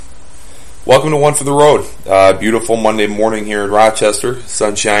Welcome to One for the Road. Beautiful Monday morning here in Rochester.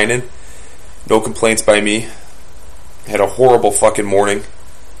 Sun shining. No complaints by me. Had a horrible fucking morning.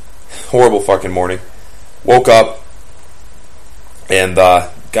 Woke up and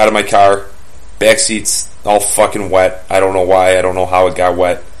got in my car. Back seat's all fucking wet. I don't know why. I don't know how it got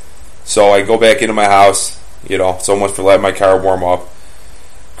wet. So I go back into my house. So much for letting my car warm up.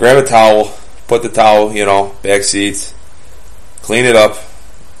 Grab a towel. Put the towel, back seats. Clean it up.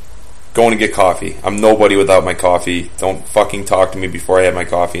 Going to get coffee. I'm nobody without my coffee. Don't fucking talk to me before I have my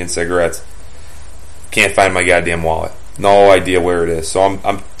coffee and cigarettes. Can't find my goddamn wallet. No idea where it is. So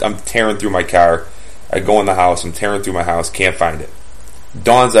I'm tearing through my car. I go in the house. I'm tearing through my house. Can't find it.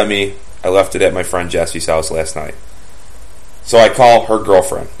 Dawns on me. I left it at my friend Jesse's house last night. So I call her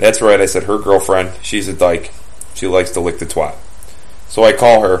girlfriend. That's right. I said her girlfriend. She's a dyke. She likes to lick the twat. So I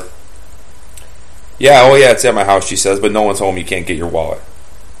call her. Yeah, it's at my house, she says, but no one's home. You can't get your wallet.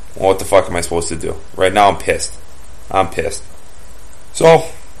 Well, what the fuck am I supposed to do? Right now I'm pissed. So,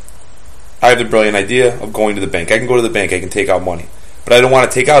 I have the brilliant idea of going to the bank. I can go to the bank, I can take out money. But I don't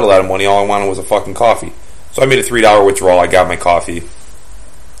want to take out a lot of money, all I wanted was a fucking coffee. So I made a $3 withdrawal, I got my coffee.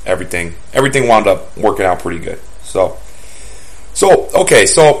 Everything wound up working out pretty good. So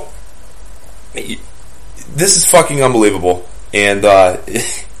this is fucking unbelievable. And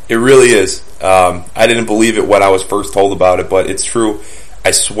it really is. I didn't believe it when I was first told about it, but it's true. I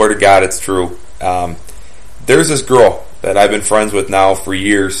swear to God it's true. There's this girl that I've been friends with now for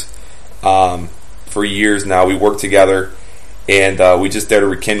years. Now. We work together, and we just started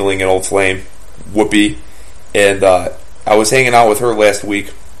rekindling an old flame. Whoopee. And I was hanging out with her last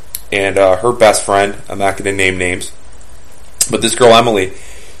week, and her best friend, I'm not going to name names, but this girl Emily,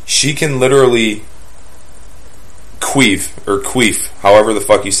 she can literally queef, however the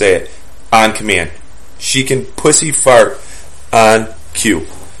fuck you say it, on command. She can pussy fart on cue.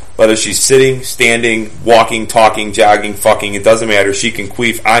 Whether she's sitting, standing, walking, talking, jogging, fucking, it doesn't matter. She can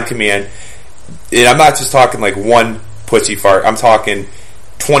queef on command. And I'm not just talking like one pussy fart. I'm talking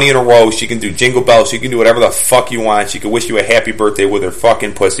 20 in a row. She can do jingle bells. She can do whatever the fuck you want. She can wish you a happy birthday with her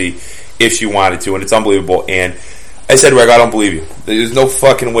fucking pussy if she wanted to. And it's unbelievable. And I said, Rick, I don't believe you. There's no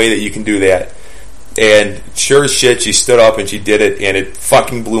fucking way that you can do that. And sure as shit, she stood up and she did it, and it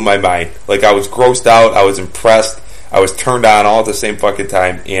fucking blew my mind. Like, I was grossed out, I was impressed, I was turned on all at the same fucking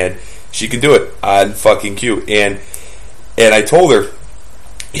time, and she can do it on fucking cue. And I told her,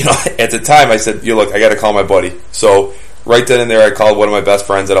 at the time, I said, look, I gotta call my buddy. So, right then and there, I called one of my best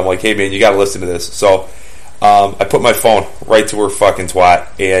friends, and I'm like, hey man, you gotta listen to this. So, I put my phone right to her fucking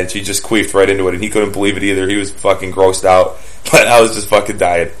twat, and she just queefed right into it, and he couldn't believe it either. He was fucking grossed out, but I was just fucking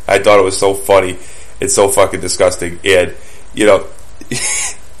dying. I thought it was so funny. It's so fucking disgusting. And,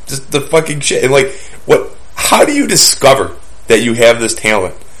 just the fucking shit. And how do you discover that you have this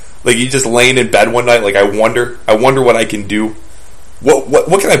talent? Like, you just laying in bed one night, like, I wonder what I can do. What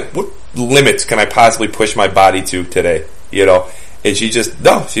limits can I possibly push my body to today? And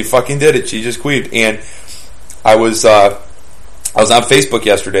she fucking did it. She just queefed. And I was on Facebook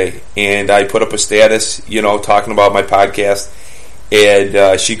yesterday, and I put up a status, talking about my podcast.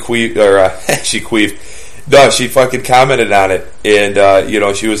 And she queefed. No, she fucking commented on it. And,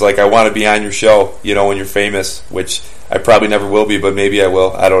 she was like, I want to be on your show, when you're famous, which I probably never will be, but maybe I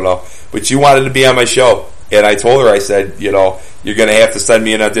will. I don't know. But she wanted to be on my show. And I told her, I said, you're going to have to send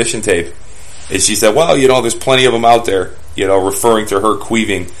me an audition tape. And she said, well, there's plenty of them out there, referring to her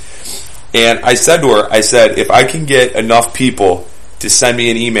queefing. And I said to her, if I can get enough people to send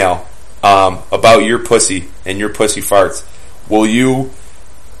me an email about your pussy and your pussy farts, will you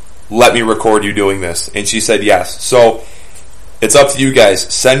let me record you doing this? And she said yes. So it's up to you guys.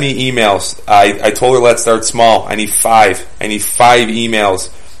 Send me emails. I told her, let's start small. I need 5 emails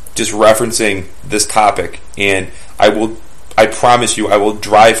just referencing this topic. And I promise you, I will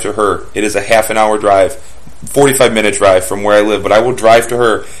drive to her. It is a half an hour drive, 45-minute drive from where I live, but I will drive to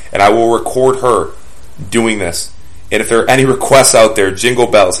her and I will record her doing this. And if there are any requests out there, jingle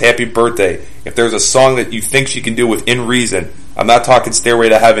bells, happy birthday, if there's a song that you think she can do within reason, I'm not talking Stairway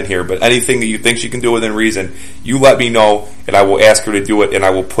to Heaven here, but anything that you think she can do within reason, you let me know, and I will ask her to do it, and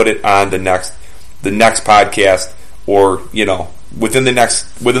I will put it on the next podcast, or within the next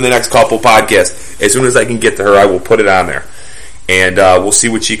couple podcasts. As soon as I can get to her, I will put it on there, and we'll see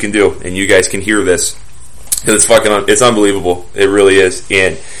what she can do, and you guys can hear this, because it's unbelievable. It really is.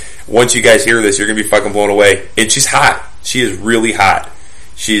 And once you guys hear this, you're gonna be fucking blown away. And she's hot. She is really hot.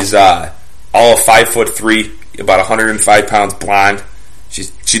 She's all of 5'3", about 105 pounds, blonde.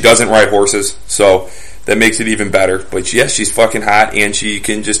 She doesn't ride horses, so that makes it even better. But yes, she's fucking hot, and she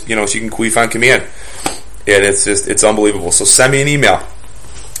can just she can queef on command, and it's unbelievable. So send me an email.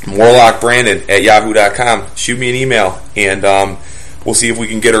 MorlockBrandon@yahoo.com. Shoot me an email, and we'll see if we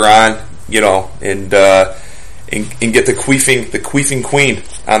can get her on, and get the queefing queen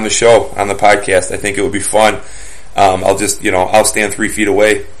on the show, on the podcast. I think it would be fun. I'll just, I'll stand 3 feet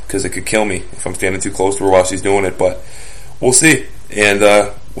away because it could kill me if I'm standing too close to her while she's doing it, but we'll see. And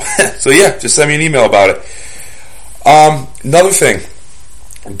so yeah, just send me an email about it. Another thing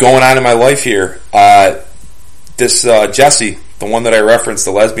going on in my life here, this Jessie, the one that I referenced,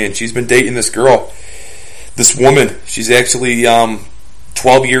 the lesbian, she's been dating this girl, this woman. She's actually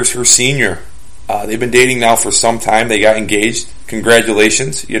 12 years her senior. They've been dating now for some time. They got engaged.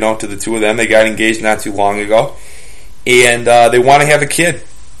 Congratulations, to the two of them. They got engaged not too long ago. And they want to have a kid.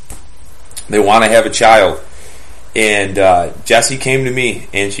 They want to have a child. And Jessie came to me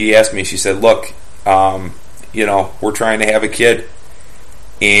and she asked me, she said, look, we're trying to have a kid.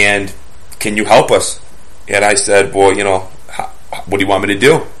 And can you help us? And I said, well, what do you want me to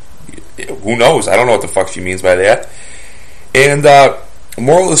do? Who knows? I don't know what the fuck she means by that. And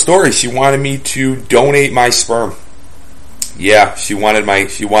moral of the story, she wanted me to donate my sperm. Yeah, she wanted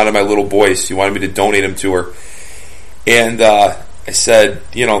my little boys. She wanted me to donate them to her. And I said,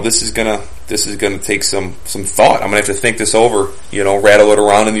 this is gonna take some thought. I'm gonna have to think this over. Rattle it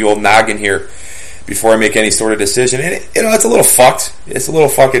around in the old noggin here before I make any sort of decision. And it's a little fucked. It's a little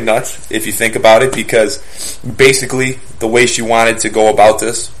fucking nuts if you think about it, because basically the way she wanted to go about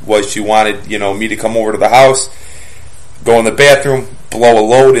this was she wanted, me to come over to the house, go in the bathroom, blow a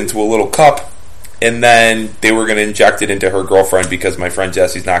load into a little cup, and then they were going to inject it into her girlfriend, because my friend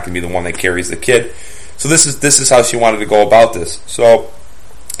Jessie's not going to be the one that carries the kid. So this is how she wanted to go about this. So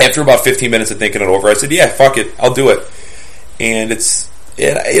after about 15 minutes of thinking it over, I said, yeah, fuck it, I'll do it. And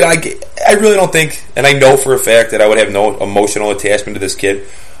I really don't think, and I know for a fact that I would have no emotional attachment to this kid,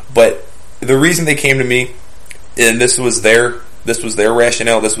 but the reason they came to me, and this was their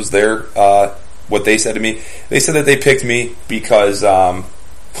rationale, this was their what they said to me. They said that they picked me because, not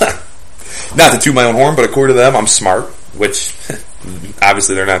to toot my own horn, but according to them, I'm smart, which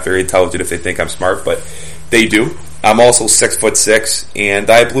obviously they're not very intelligent if they think I'm smart, but they do. I'm also 6'6", and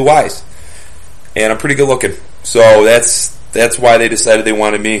I have blue eyes, and I'm pretty good looking. So that's why they decided they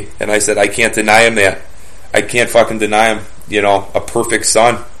wanted me. And I said, I can't deny him that. I can't fucking deny him, a perfect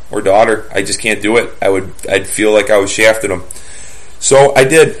son or daughter. I just can't do it. I'd feel like I was shafted him. So I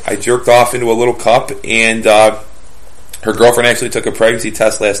did. I jerked off into a little cup, and her girlfriend actually took a pregnancy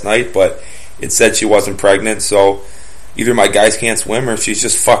test last night, but it said she wasn't pregnant. So either my guys can't swim or she's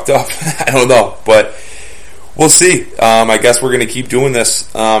just fucked up. I don't know, but we'll see. I guess we're going to keep doing this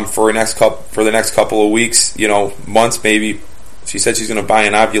for the next couple of weeks, months maybe. She said she's going to buy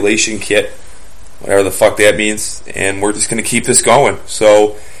an ovulation kit, whatever the fuck that means, and we're just going to keep this going.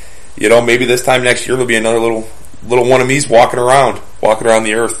 So, maybe this time next year there'll be another little one of me's walking around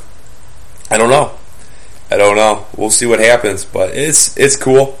the earth. I don't know. We'll see what happens, but it's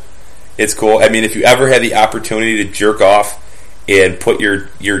cool. It's cool. I mean, if you ever had the opportunity to jerk off and put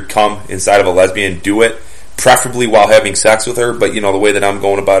your cum inside of a lesbian, do it. Preferably while having sex with her, but the way that I'm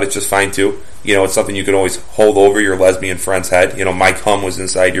going about it's just fine too. It's something you can always hold over your lesbian friend's head. My cum was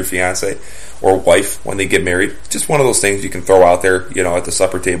inside your fiance or wife when they get married. Just one of those things you can throw out there, at the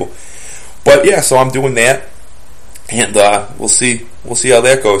supper table. But yeah, so I'm doing that, and we'll see how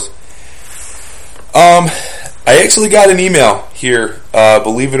that goes. I actually got an email here,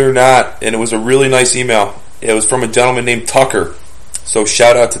 believe it or not, and it was a really nice email. It was from a gentleman named Tucker. So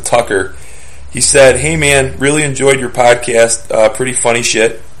shout out to Tucker. He said, hey man, really enjoyed your podcast, pretty funny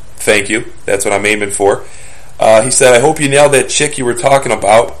shit. Thank you. That's what I'm aiming for. He said, I hope you nailed that chick you were talking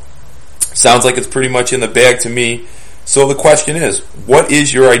about. Sounds like it's pretty much in the bag to me. So the question is, what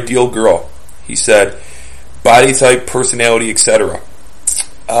is your ideal girl? He said, body type, personality, etc.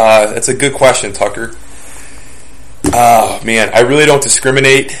 That's a good question, Tucker. Man, I really don't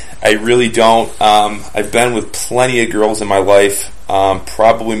discriminate. I really don't. I've been with plenty of girls in my life.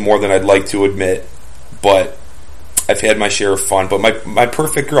 Probably more than I'd like to admit, but I've had my share of fun. But my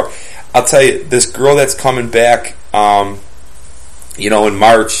perfect girl, I'll tell you, this girl that's coming back, in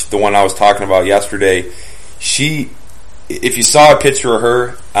March, the one I was talking about yesterday, if you saw a picture of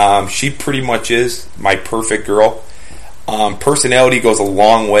her, she pretty much is my perfect girl. Personality goes a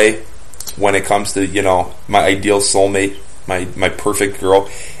long way when it comes to, my ideal soulmate, my perfect girl.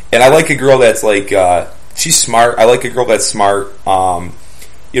 And I like a girl that's like, she's smart. I like a girl that's smart.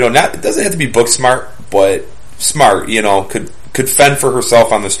 It doesn't have to be book smart, but smart. Could fend for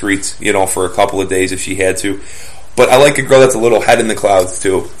herself on the streets. For a couple of days if she had to. But I like a girl that's a little head in the clouds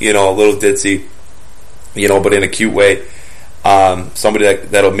too. A little ditzy. But in a cute way. Somebody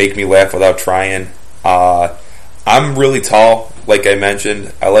that'll make me laugh without trying. I'm really tall, like I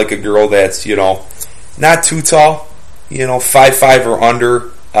mentioned. I like a girl that's, not too tall, 5'5" or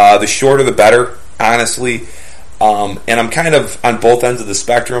under. The shorter the better, honestly. And I'm kind of on both ends of the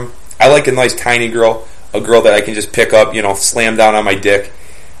spectrum. I like a nice tiny girl, a girl that I can just pick up, slam down on my dick.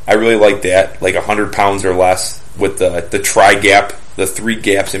 I really like that, like 100 pounds or less with the tri-gap, the 3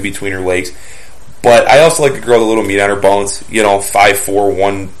 gaps in between her legs. But I also like a girl with a little meat on her bones,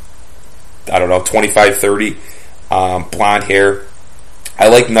 5'4", 25, 30, blonde hair. I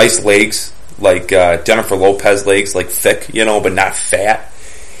like nice legs, like Jennifer Lopez legs, like thick, but not fat.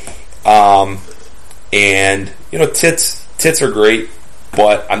 And, tits are great,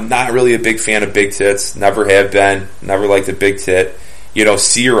 but I'm not really a big fan of big tits. Never have been. Never liked a big tit.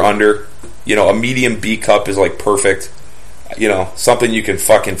 C or under. A medium B cup is like perfect. Something you can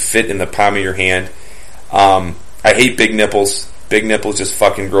fucking fit in the palm of your hand. I hate big nipples. Big nipples just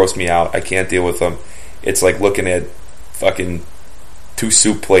fucking gross me out. I can't deal with them. It's like looking at fucking 2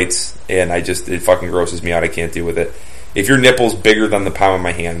 soup plates, and it fucking grosses me out. I can't deal with it. If your nipple's bigger than the palm of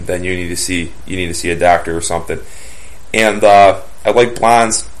my hand, then you need to see a doctor or something. And I like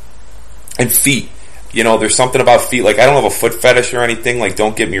blondes and feet. There's something about feet. Like, I don't have a foot fetish or anything. Like,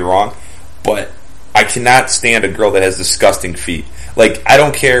 don't get me wrong, but I cannot stand a girl that has disgusting feet. Like, I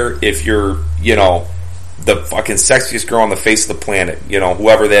don't care if you're, the fucking sexiest girl on the face of the planet,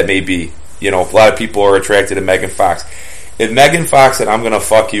 whoever that may be. A lot of people are attracted to Megan Fox. If Megan Fox said, I'm gonna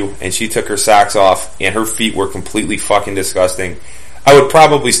fuck you, and she took her socks off, and her feet were completely fucking disgusting, I would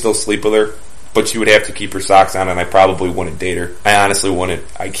probably still sleep with her, but she would have to keep her socks on, and I probably wouldn't date her. I honestly wouldn't.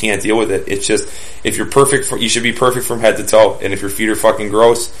 I can't deal with it. It's just, if you're perfect, you should be perfect from head to toe, and if your feet are fucking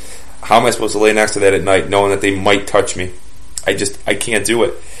gross, how am I supposed to lay next to that at night, knowing that they might touch me? I can't do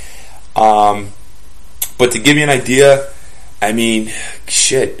it. But to give you an idea, I mean,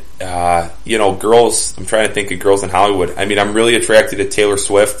 shit, girls, I'm trying to think of girls in Hollywood. I mean, I'm really attracted to Taylor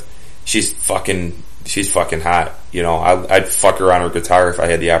Swift. She's fucking hot. I'd fuck her on her guitar if I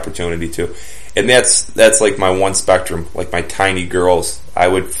had the opportunity to. And that's like my one spectrum, like my tiny girls. I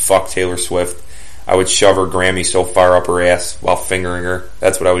would fuck Taylor Swift. I would shove her Grammy so far up her ass while fingering her.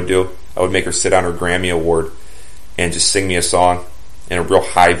 That's what I would do. I would make her sit on her Grammy award and just sing me a song in a real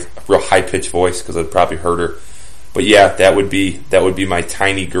high pitched voice, because I'd probably hurt her. But yeah, that would be my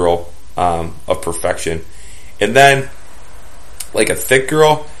tiny girl of perfection. And then, like a thick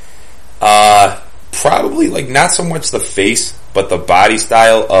girl, probably like not so much the face, but the body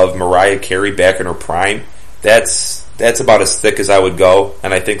style of Mariah Carey back in her prime. That's about as thick as I would go,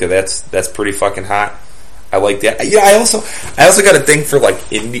 and I think that's pretty fucking hot. I like that. I also got a thing for like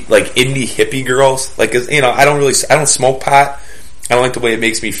indie hippie girls. Like, I don't smoke pot. I don't like the way it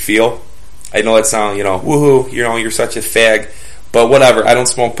makes me feel. I know that sounds, woohoo, you're such a fag, but whatever. I don't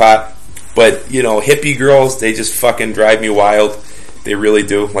smoke pot, but hippie girls, they just fucking drive me wild. They really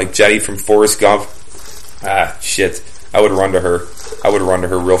do. Like Jenny from Forrest Gump. Shit. I would run to her.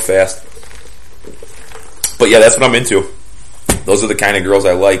 Real fast. But yeah, that's what I'm into. Those are the kind of girls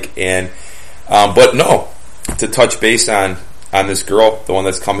I like. And but no, to touch base on this girl, the one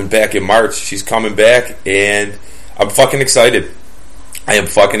that's coming back in March. She's coming back, and I'm fucking excited. I am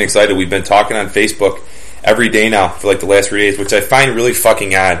fucking excited. We've been talking on Facebook every day now for like the last 3 days, which I find really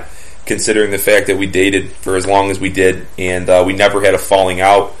fucking odd, considering the fact that we dated for as long as we did, and we never had a falling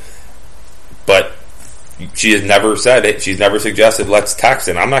out. But she has never said it. She's never suggested let's text,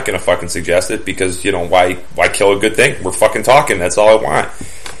 and I'm not going to fucking suggest it, because why kill a good thing? We're fucking talking. That's all I want.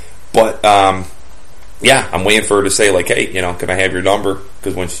 But yeah, I'm waiting for her to say like, hey, can I have your number?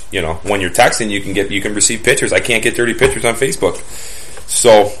 Because when you're texting, you can receive pictures. I can't get dirty pictures on Facebook.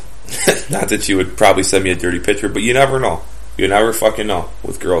 So, not that she would probably send me a dirty picture, but you never know. You never fucking know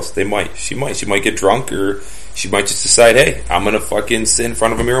with girls. She might get drunk, or she might just decide, hey, I'm gonna fucking sit in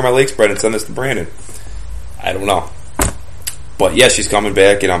front of a mirror on my leg spread and send this to Brandon. I don't know. But yeah, she's coming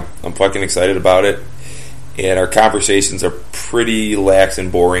back, and I'm fucking excited about it. And our conversations are pretty lax and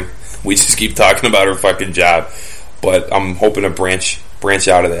boring. We just keep talking about her fucking job. But I'm hoping to branch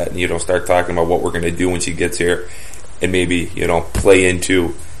out of that and, start talking about what we're going to do when she gets here. And maybe, play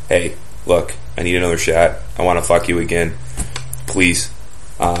into, hey, look, I need another shot. I want to fuck you again. Please.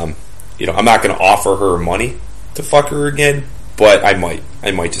 I'm not going to offer her money to fuck her again, but I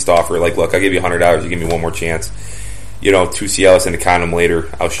might just offer her, like, look, I'll give you $100. You give me one more chance. 2 Cialis and a condom later,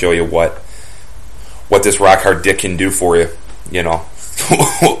 I'll show you what this rock hard dick can do for you.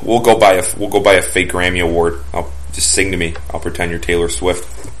 We'll go buy a fake Grammy award. I'll just sing to me. I'll pretend you're Taylor Swift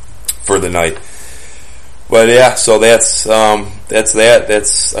for the night. But yeah, so that's that.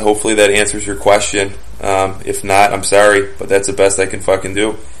 That's hopefully that answers your question. If not, I'm sorry, but that's the best I can fucking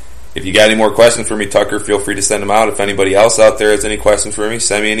do. If you got any more questions for me, Tucker, feel free to send them out. If anybody else out there has any questions for me,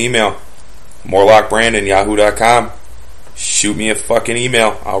 send me an email. MorlockBrandon@yahoo.com. Shoot me a fucking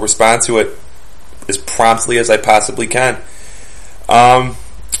email. I'll respond to it as promptly as I possibly can.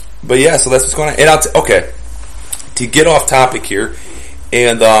 But yeah, so that's what's going on. And okay, to get off topic here,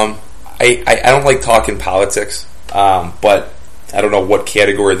 and I don't like talking politics, but I don't know what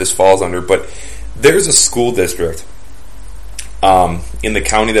category this falls under, but there's a school district in the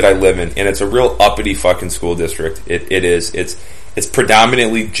county that I live in, and it's a real uppity fucking school district. It is. It's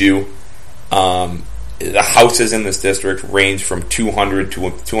predominantly Jew. The houses in this district range from $200,000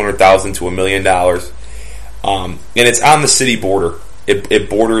 to $1 million, and it's on the city border. It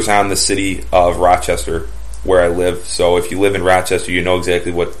borders on the city of Rochester, where I live. So if you live in Rochester, you know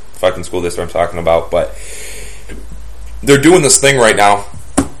exactly what fucking school district I'm talking about. But they're doing this thing right now.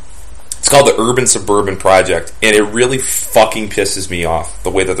 It's called the Urban Suburban Project, and it really fucking pisses me off the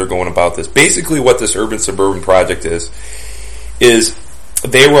way that they're going about this. Basically, what this Urban Suburban Project is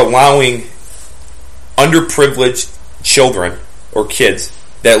they were allowing underprivileged children or kids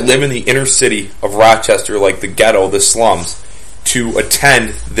that live in the inner city of Rochester, like the ghetto, the slums, to attend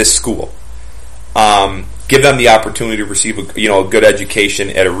this school. Give them the opportunity to receive a good education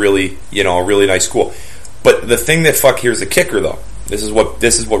at a really nice school. But the thing that here's the kicker though. This is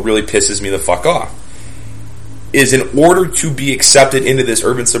what really pisses me the fuck off. Is in order to be accepted into this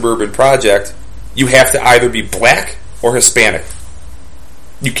Urban Suburban Project, you have to either be black or Hispanic.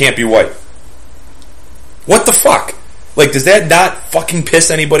 You can't be white. What the fuck? Like, does that not fucking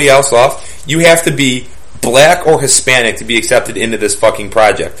piss anybody else off? You have to be black or Hispanic to be accepted into this fucking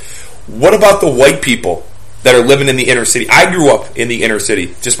project. What about the white people that are living in the inner city? I grew up in the inner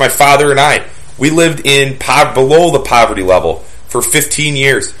city. Just my father and I. We lived in below the poverty level for 15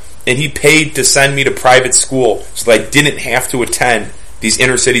 years. And he paid to send me to private school so that I didn't have to attend these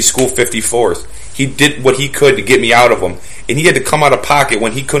inner city school 54s. He did what he could to get me out of them. And he had to come out of pocket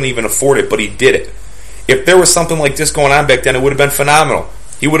when he couldn't even afford it, but he did it. If there was something like this going on back then, it would have been phenomenal.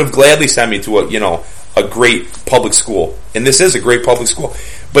 He would have gladly sent me to a great public school. And this is a great public school.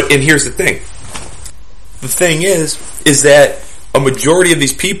 And here's the thing. The thing is that a majority of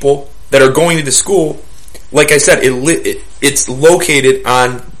these people that are going to the school, like I said, it's located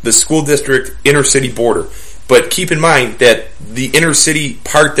on the school district inner city border. But keep in mind that the inner city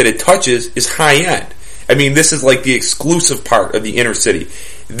part that it touches is high end. I mean, this is like the exclusive part of the inner city.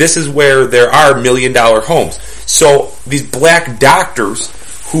 This is where there are $1 million homes. So these black doctors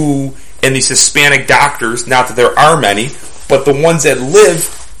and these Hispanic doctors, not that there are many, but the ones that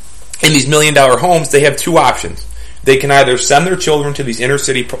live in these $1 million homes, they have two options. They can either send their children to these inner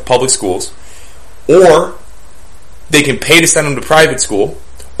city public schools, or they can pay to send them to private school,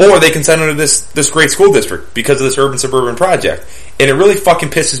 or they can send them to this great school district because of this Urban Suburban Project. And it really fucking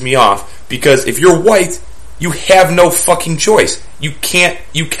pisses me off because if you're white, you have no fucking choice. You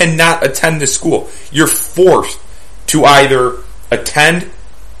cannot attend this school. You're forced to either attend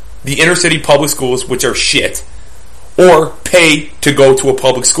the inner city public schools, which are shit, or pay to go to a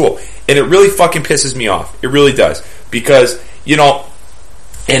public school. And it really fucking pisses me off. It really does. Because, and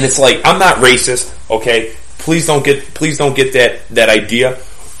it's like, I'm not racist, okay? Please don't get that idea.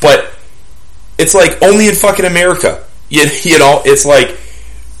 But it's like only in fucking America. It's like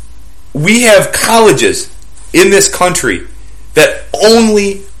we have colleges in this country that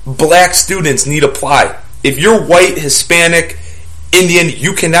only black students need apply. If you're white, Hispanic, Indian,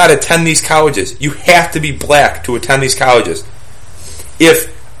 you cannot attend these colleges. You have to be black to attend these colleges.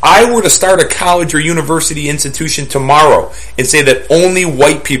 If I were to start a college or university institution tomorrow and say that only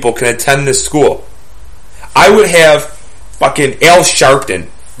white people can attend this school, I would have fucking Al Sharpton,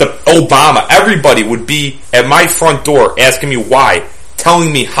 the Obama, everybody would be at my front door asking me why,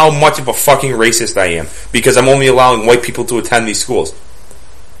 telling me how much of a fucking racist I am because I'm only allowing white people to attend these schools.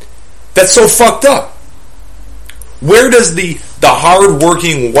 That's so fucked up. Where does the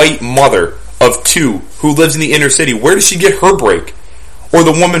hard-working white mother of two who lives in the inner city, where does she get her break? Or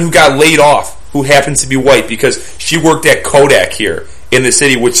the woman who got laid off, who happens to be white because she worked at Kodak here in the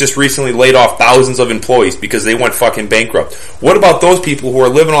city, which just recently laid off thousands of employees because they went fucking bankrupt. What about those people who are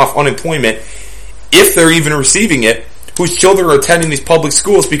living off unemployment, if they're even receiving it, whose children are attending these public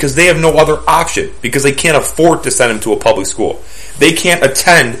schools because they have no other option, because they can't afford to send them to a public school. They can't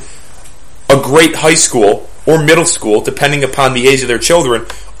attend a great high school or middle school, depending upon the age of their children,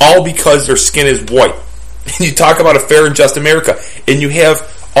 all because their skin is white. And you talk about a fair and just America, and you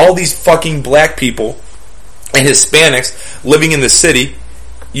have all these fucking black people and Hispanics living in the city,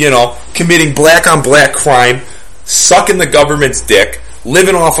 committing black on black crime, sucking the government's dick,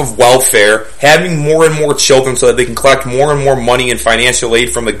 living off of welfare, having more and more children so that they can collect more and more money and financial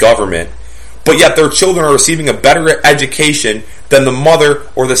aid from the government, but yet their children are receiving a better education than the mother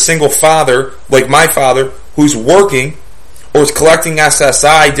or the single father, like my father, who's working or is collecting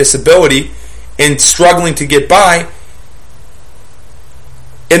SSI disability and struggling to get by,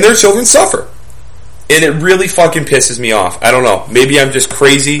 and their children suffer. And it really fucking pisses me off. I don't know. Maybe I'm just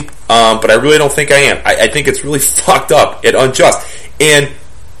crazy, but I really don't think I am. I think it's really fucked up and unjust. And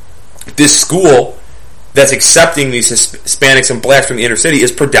this school that's accepting these Hispanics and blacks from the inner city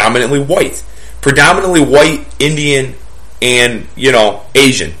is predominantly white. Predominantly white, Indian, and,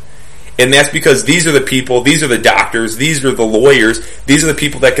 Asian. And that's because these are the people, these are the doctors, these are the lawyers, these are the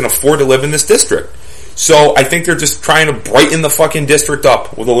people that can afford to live in this district. So I think they're just trying to brighten the fucking district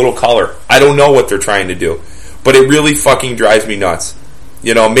up with a little color. I don't know what they're trying to do. But it really fucking drives me nuts.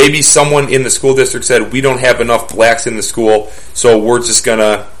 Maybe someone in the school district said, we don't have enough blacks in the school, so we're just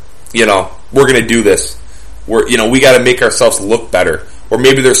gonna, we're gonna do this. We gotta make ourselves look better. Or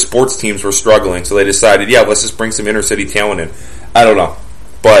maybe their sports teams were struggling, so they decided, let's just bring some inner city talent in. I don't know.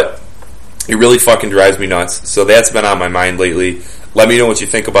 But it really fucking drives me nuts. So that's been on my mind lately. Let me know what you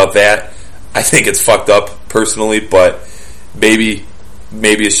think about that. I think it's fucked up, personally, but maybe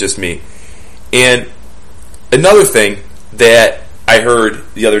it's just me. And another thing that I heard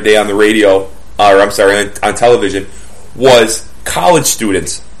the other day on the radio, on television, was college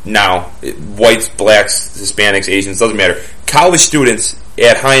students now, whites, blacks, Hispanics, Asians, doesn't matter. College students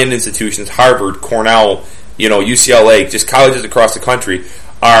at high-end institutions, Harvard, Cornell, UCLA, just colleges across the country,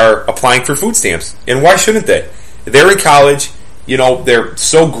 are applying for food stamps. And why shouldn't they? They're in college. They're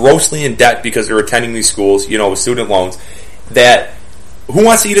so grossly in debt because they're attending these schools, with student loans, that who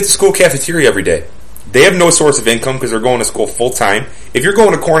wants to eat at the school cafeteria every day? They have no source of income because they're going to school full-time. If you're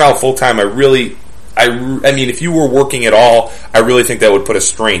going to Cornell full-time, I mean, if you were working at all, I really think that would put a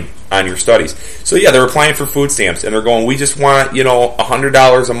strain on your studies. So they're applying for food stamps, and they're going, we just want,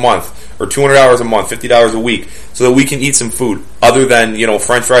 $100 a month, or $200 a month, $50 a week, so that we can eat some food, other than,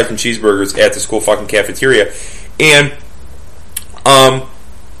 French fries and cheeseburgers at the school fucking cafeteria. And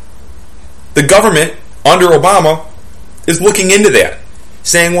the government, under Obama, is looking into that,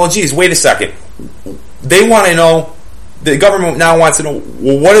 saying, well, geez, wait a second. They want to know, the government now wants to know,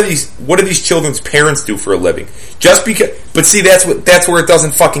 well, what do these children's parents do for a living? Just because, but see, that's where it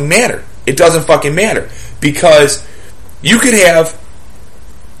doesn't fucking matter. It doesn't fucking matter. Because you could have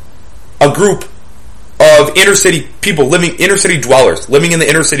a group of inner city people inner city dwellers, living in the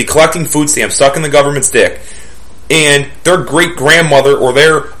inner city, collecting food stamps, sucking the government's dick, and their great-grandmother or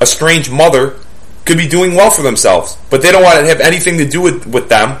their estranged mother could be doing well for themselves. But they don't want to have anything to do with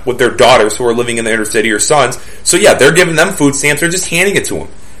them, with their daughters who are living in the inner city or sons. So they're giving them food stamps. They're just handing it to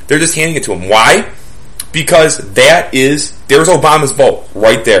them. Why? Because there's Obama's vote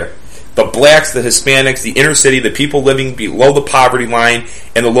right there. The blacks, the Hispanics, the inner city, the people living below the poverty line,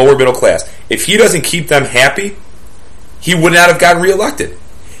 and the lower middle class. If he doesn't keep them happy, he would not have gotten reelected.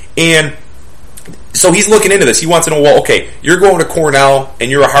 And so he's looking into this. He wants to know, well, okay, you're going to Cornell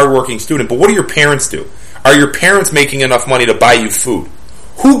and you're a hardworking student, but what do your parents do? Are your parents making enough money to buy you food?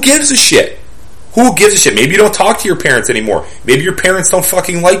 Who gives a shit? Maybe you don't talk to your parents anymore. Maybe your parents don't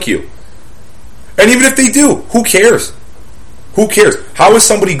fucking like you. And even if they do, who cares? How is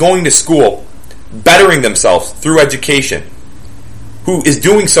somebody going to school, bettering themselves through education, who is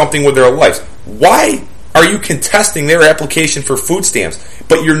doing something with their lives? Why are you contesting their application for food stamps,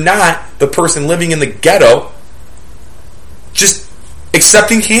 but you're not the person living in the ghetto just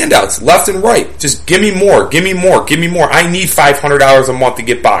accepting handouts left and right? Just give me more. I need $500 a month to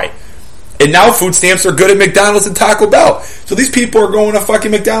get by. And now food stamps are good at McDonald's and Taco Bell. So these people are going to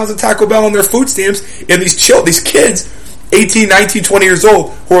fucking McDonald's and Taco Bell on their food stamps, and these kids, 18, 19, 20 years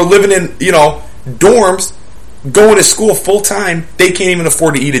old, who are living in, dorms, going to school full time, they can't even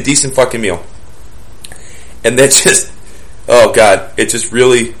afford to eat a decent fucking meal. And that just, oh God, it just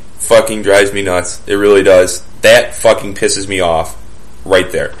really fucking drives me nuts. It really does. That fucking pisses me off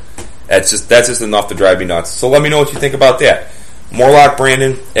right there. That's just enough to drive me nuts. So let me know what you think about that.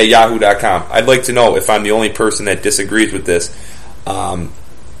 MorlockBrandon@yahoo.com. I'd like to know if I'm the only person that disagrees with this. I'm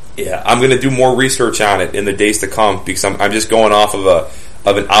going to do more research on it in the days to come, because I'm just going off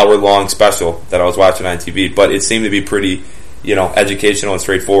of an hour-long special that I was watching on TV. But it seemed to be pretty, educational and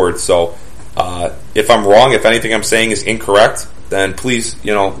straightforward. So if I'm wrong, if anything I'm saying is incorrect, then please,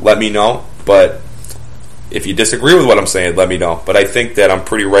 let me know. But if you disagree with what I'm saying, let me know. But I think that I'm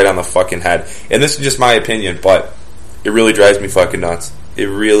pretty right on the fucking head. And this is just my opinion, but it really drives me fucking nuts. It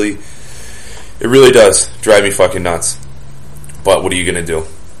really does drive me fucking nuts. But what are you going to do?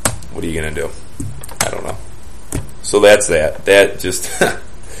 I don't know. So that's that. That just, I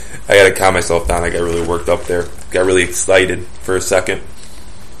gotta calm myself down. I got really worked up there. Got really excited for a second.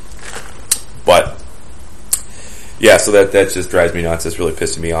 But, yeah, so that just drives me nuts. It's really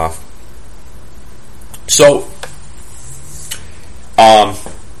pissing me off. So,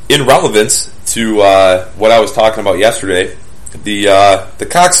 in relevance to what I was talking about yesterday, the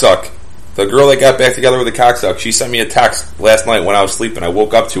cocksuck, the girl that got back together with the cocksuck, she sent me a text last night when I was sleeping. I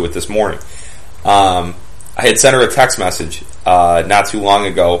woke up to it this morning. I had sent her a text message not too long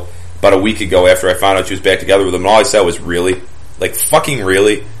ago, about a week ago, after I found out she was back together with him, and all I said was, really? Like, fucking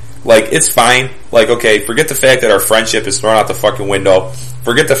really? Like, it's fine. Like, okay, forget the fact that our friendship is thrown out the fucking window.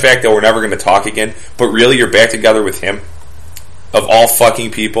 Forget the fact that we're never going to talk again. But really, you're back together with him? Of all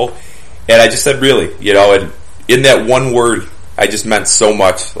fucking people? And I just said, really? You know, and in that one word, I just meant so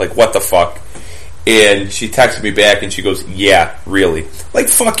much. Like, what the fuck? And she texted me back and she goes, yeah, really. Like,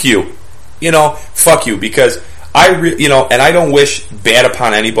 fuck you. You know, fuck you. Because and I don't wish bad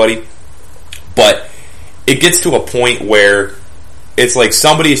upon anybody, but it gets to a point where it's like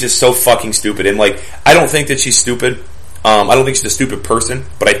somebody is just so fucking stupid. And like, I don't think that she's stupid. I don't think she's a stupid person,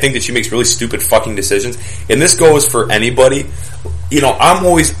 but I think that she makes really stupid fucking decisions. And this goes for anybody. You know, I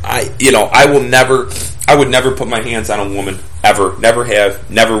would never put my hands on a woman, ever. Never have,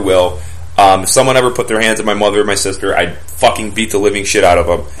 never will. If someone ever put their hands on my mother or my sister, I'd fucking beat the living shit out of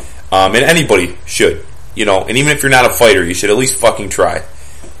them. And anybody should, you know, and even if you're not a fighter, you should at least fucking try.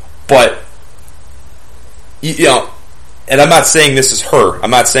 But, you know, and I'm not saying this is her. I'm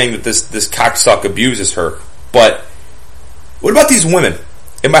not saying that this cocksuck abuses her. But what about these women?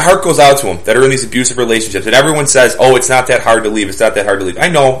 And my heart goes out to them that are in these abusive relationships. And everyone says, oh, it's not that hard to leave. It's not that hard to leave. I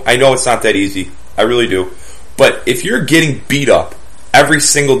know it's not that easy. I really do. But if you're getting beat up every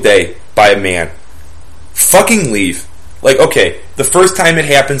single day by a man, fucking leave. Like, okay, the first time it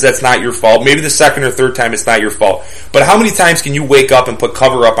happens, that's not your fault. Maybe the second or third time, it's not your fault. But how many times can you wake up and put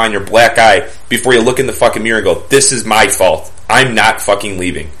cover up on your black eye before you look in the fucking mirror and go, this is my fault. I'm not fucking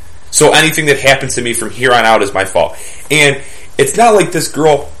leaving. So anything that happens to me from here on out is my fault. And it's not like this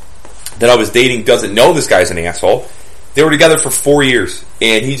girl that I was dating doesn't know this guy's an asshole. They were together for 4 years,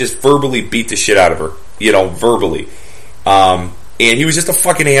 and he just verbally beat the shit out of her. You know, verbally. And he was just a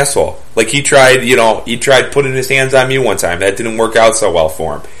fucking asshole. Like, he tried putting his hands on me one time. That didn't work out so well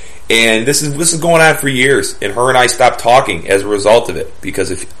for him. And this is going on for years. And her and I stopped talking as a result of it,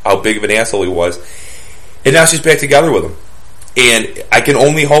 because of how big of an asshole he was. And now she's back together with him. And I can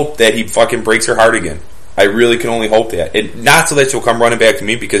only hope that he fucking breaks her heart again. I really can only hope that. And not so that she'll come running back to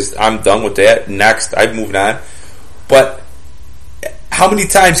me, because I'm done with that. Next, I've moved on. But how many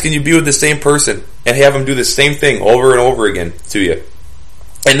times can you be with the same person and have him do the same thing over and over again to you?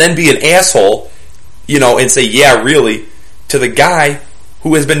 And then be an asshole, you know, and say, yeah, really, to the guy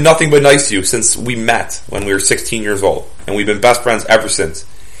who has been nothing but nice to you since we met when we were 16 years old. And we've been best friends ever since.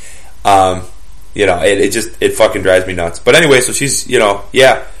 You know, it fucking drives me nuts. But anyway, so she's, you know,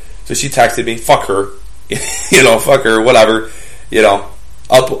 yeah. So she texted me, fuck her. You know, fuck her, whatever. You know,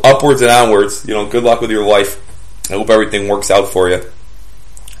 upwards and onwards. You know, good luck with your life. I hope everything works out for you.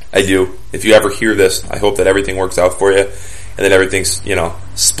 I do. If you ever hear this, I hope that everything works out for you, and that everything's, you know,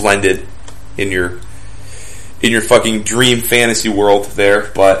 splendid in your fucking dream fantasy world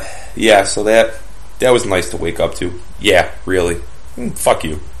there. But yeah, so that was nice to wake up to. Yeah, really. Fuck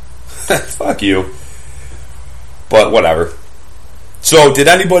you. Fuck you. But whatever. So, did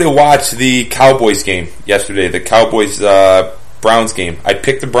anybody watch the Cowboys game yesterday? The Cowboys Browns game. I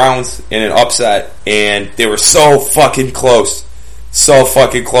picked the Browns in an upset, and they were so fucking close. So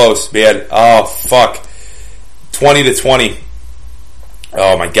fucking close, man. Oh, fuck. 20-20.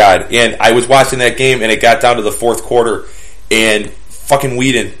 Oh, my God. And I was watching that game, and it got down to the fourth quarter, and fucking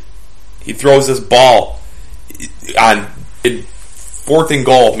Whedon, he throws this ball on fourth and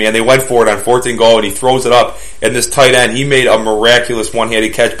goal, man. They went for it on fourth and goal, and he throws it up, and this tight end, he made a miraculous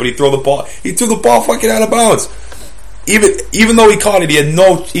one-handed catch, but he threw the ball fucking out of bounds. Even though he caught it, he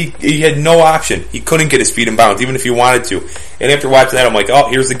had no option. He couldn't get his feet in bounds, even if he wanted to. And after watching that, I'm like, oh,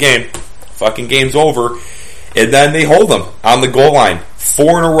 here's the game. Fucking game's over. And then they hold him on the goal line.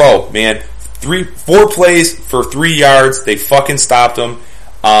 4 in a row, man. 4 plays for 3 yards. They fucking stopped him.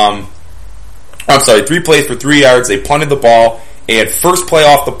 3 plays for 3 yards. They punted the ball. And first play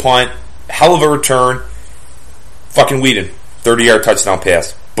off the punt, hell of a return. Fucking Whedon, 30-yard touchdown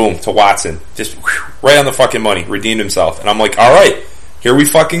pass. Boom, to Watson. Just right on the fucking money. Redeemed himself. And I'm like, alright, here we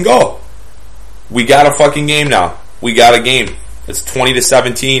fucking go. We got a fucking game now. We got a game. It's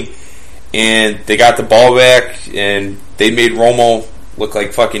 20-17. And they got the ball back. And they made Romo look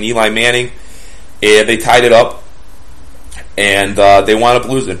like fucking Eli Manning. And they tied it up. And they wound up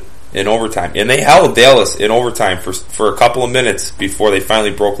losing. in overtime. And they held Dallas in overtime for a couple of minutes before they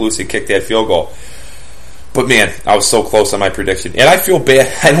finally broke loose and kicked that field goal. But man, I was so close on my prediction. And I feel bad.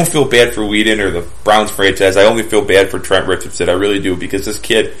 I don't feel bad for Whedon or the Browns franchise. I only feel bad for Trent Richardson. I really do, because this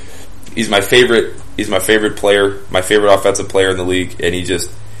kid, he's my favorite player, my favorite offensive player in the league, and he's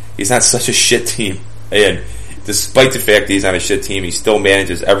on such a shit team. And despite the fact that he's on a shit team, he still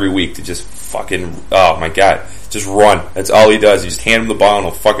manages every week to just fucking, oh my God, just run. That's all he does. You just hand him the ball and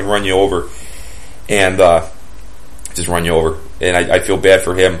he'll fucking run you over. And just run you over. And I feel bad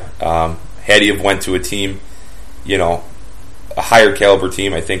for him. Had he have went to a team, a higher caliber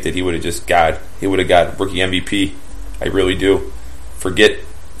team, I think that he would have got rookie MVP. I really do. Forget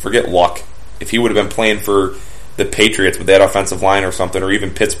luck. If he would have been playing for the Patriots with that offensive line or something, or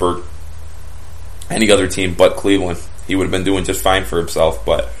even Pittsburgh, any other team but Cleveland, he would have been doing just fine for himself.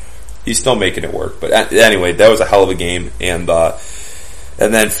 But he's still making it work. But anyway, that was a hell of a game. And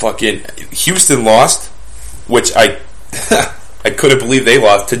then fucking Houston lost, which I couldn't believe they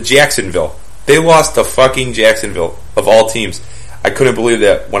lost to Jacksonville. They lost to fucking Jacksonville, of all teams. I couldn't believe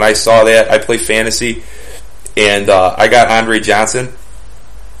that. When I saw that, I play fantasy, and I got Andre Johnson,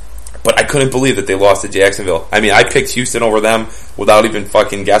 but I couldn't believe that they lost to Jacksonville. I mean, I picked Houston over them without even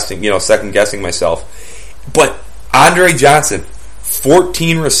fucking guessing, second guessing myself. But Andre Johnson,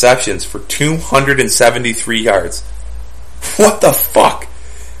 14 receptions for 273 yards. What the fuck?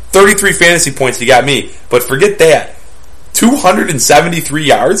 33 fantasy points, he got me. But forget that. 273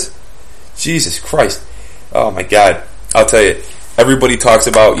 yards? Jesus Christ. Oh my God. I'll tell you, everybody talks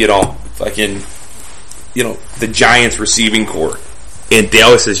about, the Giants receiving core and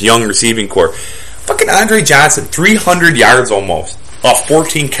Dallas's young receiving core. Fucking Andre Johnson, 300 yards almost, off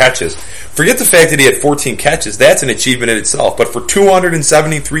 14 catches. Forget the fact that he had 14 catches. That's an achievement in itself. But for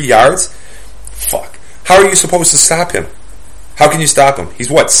 273 yards? Fuck. How are you supposed to stop him? How can you stop him? He's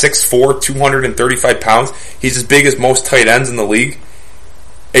 6'4", 235 pounds. He's as big as most tight ends in the league.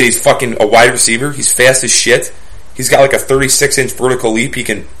 And he's fucking a wide receiver. He's fast as shit. He's got like a 36-inch vertical leap. He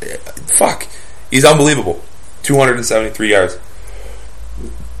can... Fuck. He's unbelievable. 273 yards.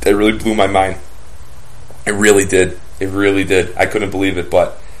 That really blew my mind. It really did. It really did. I couldn't believe it,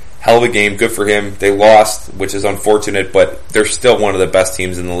 but hell of a game. Good for him. They lost, which is unfortunate, but they're still one of the best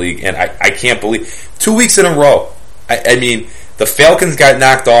teams in the league. And I can't believe... 2 weeks in a row. I mean, the Falcons got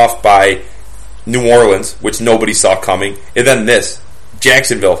knocked off by New Orleans, which nobody saw coming. And then this.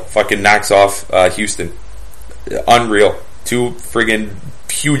 Jacksonville fucking knocks off Houston. Unreal. 2 friggin'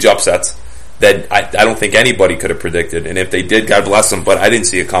 huge upsets that I don't think anybody could have predicted. And if they did, God bless them, but I didn't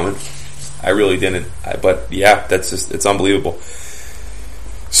see it coming. I really didn't. But yeah, it's unbelievable.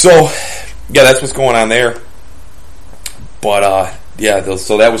 So, yeah, that's what's going on there. But,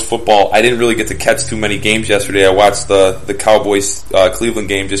 so that was football. I didn't really get to catch too many games yesterday. I watched the Cowboys Cleveland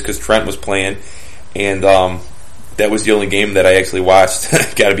game just because Trent was playing. And that was the only game that I actually watched.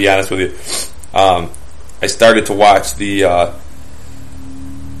 Gotta be honest with you. I started to watch the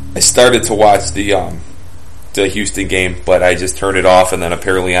Houston game, but I just turned it off, and then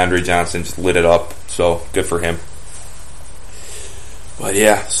apparently Andre Johnson just lit it up. So good for him. But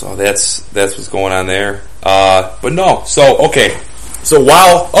yeah, so that's what's going on there. But no, so okay. So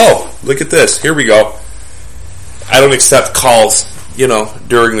look at this. Here we go. I don't accept calls,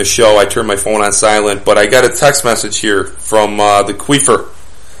 during the show. I turn my phone on silent, but I got a text message here from the Queefer,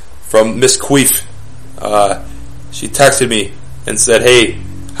 from Miss Queef. She texted me and said, "Hey,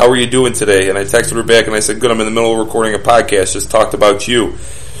 how are you doing today?" And I texted her back and I said, "Good, I'm in the middle of recording a podcast, just talked about you."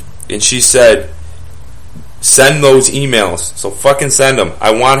 And she said, "Send those emails." So fucking send them.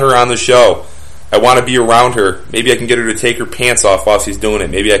 I want her on the show. I want to be around her. Maybe I can get her to take her pants off while she's doing it.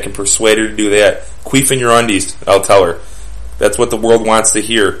 Maybe I can persuade her to do that. Queef in your undies, I'll tell her. That's what the world wants to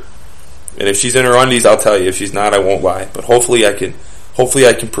hear. And if she's in her undies, I'll tell you. If she's not, I won't lie. But hopefully I can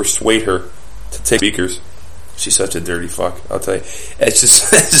persuade her to take speakers. She's such a dirty fuck, I'll tell you. It's just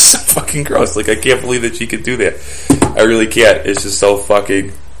so fucking gross. Like, I can't believe that she could do that. I really can't. It's just so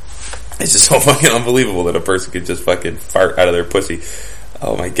fucking unbelievable that a person could just fucking fart out of their pussy.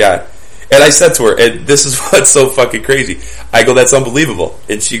 Oh my God. And I said to her, and this is what's so fucking crazy. I go, "That's unbelievable."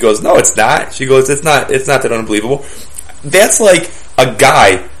 And she goes, "No, it's not." She goes, It's not that unbelievable. That's like a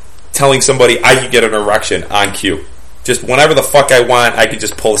guy telling somebody I could get an erection on cue. Just whenever the fuck I want, I could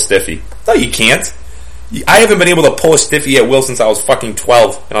just pull a stiffy. No, you can't. I haven't been able to pull a stiffy at will since I was fucking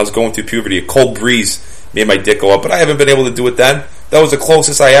 12 and I was going through puberty. A cold breeze made my dick go up, but I haven't been able to do it then. That was the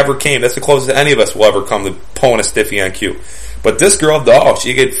closest I ever came. That's the closest any of us will ever come to pulling a stiffy on cue. But this girl,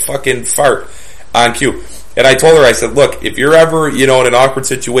 she could fucking fart on cue. And I told her, I said, look, if you're ever, in an awkward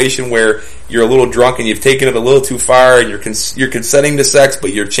situation where you're a little drunk and you've taken it a little too far and you're consenting to sex,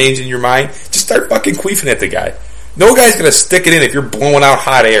 but you're changing your mind, just start fucking queefing at the guy. No guy's going to stick it in if you're blowing out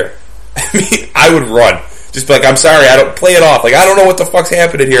hot air. I mean, I would run. Just be like, I'm sorry, I don't play it off. Like, I don't know what the fuck's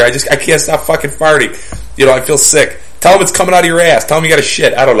happening here. I can't stop fucking farting. I feel sick. Tell him it's coming out of your ass. Tell him you got a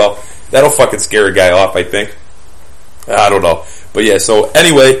shit. I don't know. That'll fucking scare a guy off, I think. I don't know. But yeah, so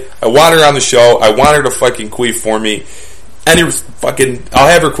anyway, I want her on the show. I want her to fucking queef for me. I'll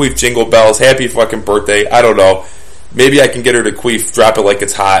have her queef Jingle Bells. Happy fucking birthday. I don't know. Maybe I can get her to queef Drop It Like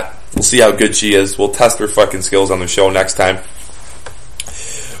It's Hot. We'll see how good she is. We'll test her fucking skills on the show next time.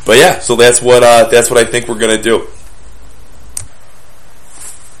 But yeah, so that's what I think we're gonna do.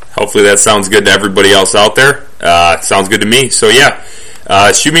 Hopefully that sounds good to everybody else out there. Sounds good to me. So yeah,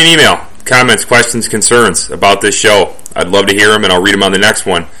 shoot me an email. Comments, questions, concerns about this show. I'd love to hear them, and I'll read them on the next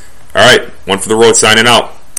one. All right, One for the Road signing out.